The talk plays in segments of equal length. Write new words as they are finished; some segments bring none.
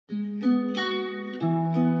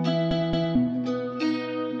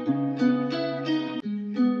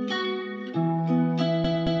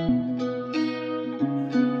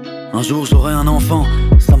Un jour j'aurai un enfant,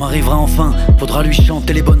 ça m'arrivera enfin. Faudra lui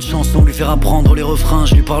chanter les bonnes chansons, lui faire apprendre les refrains.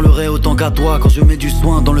 Je lui parlerai autant qu'à toi, quand je mets du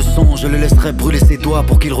soin dans le son. Je le laisserai brûler ses doigts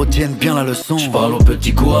pour qu'il retienne bien la leçon. Je parle au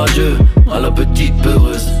petit courageux, à la petite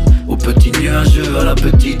peureuse, au petit nuageux, à la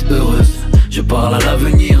petite heureuse. Je parle à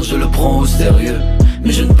l'avenir, je le prends au sérieux,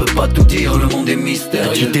 mais je ne peux pas tout dire, le monde est mystérieux.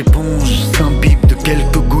 Petite éponge s'imbibe de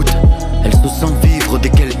quelques gouttes, elle se sent vivre dès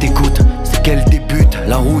qu'elle t'écoute. C'est qu'elle débute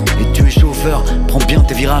la route et tu es chauffeur. Prends bien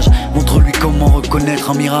tes virages, montre-lui comment reconnaître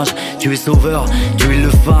un mirage. Tu es sauveur, tu es le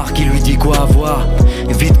phare qui lui dit quoi avoir.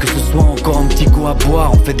 Évite que ce soit encore un petit coup à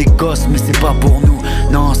boire. On fait des gosses mais c'est pas pour nous,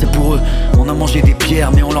 non c'est pour eux. On a mangé des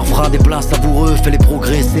pierres mais on leur fera des plats savoureux. Fais-les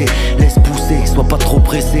progresser, laisse pousser, sois pas trop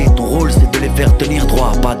pressé. Ton rôle c'est de les faire tenir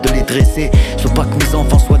droit, pas de les dresser. Je veux pas que mes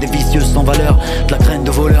enfants soient des vicieux sans valeur, de la graine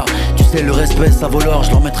de voleur. Tu sais le respect ça vaut l'or,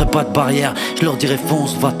 je leur mettrai pas de barrière. Je leur dirai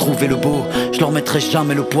fonce, va trouver le beau. Je leur mettrai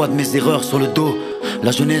jamais le poids de mes erreurs sur le dos.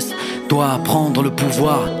 La jeunesse doit apprendre le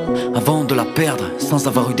pouvoir avant de la perdre sans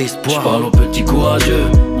avoir eu d'espoir. Je parle au petit courageux,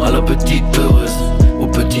 à la petite peureuse, au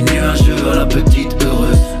petit nuageux, à la petite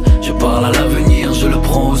heureuse. Je parle à l'avenir, je le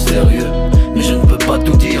prends au sérieux, mais je ne peux pas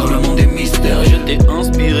tout dire, le monde est mystérieux. Je t'ai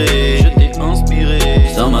inspiré,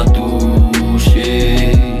 ça m'a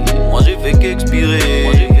touché. Moi j'ai fait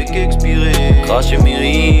qu'expirer, cracher mes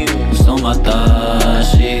rimes sans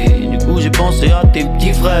m'attacher. Du coup j'ai pensé à tes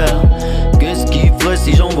petits frères. Qu'est-ce qu'ils feraient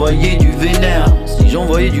si j'envoyais du vénère, si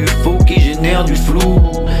j'envoyais du faux qui génère du flou?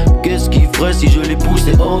 Qu'est-ce qu'ils feraient si je les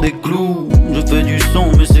poussais hors des clous? Je fais du son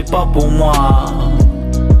mais c'est pas pour moi,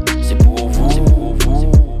 c'est pour vous.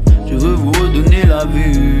 Je veux vous redonner la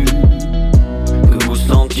vue, que vous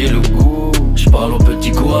sentiez le goût. Je parle au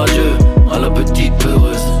petit courageux, à la petite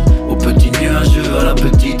peureuse,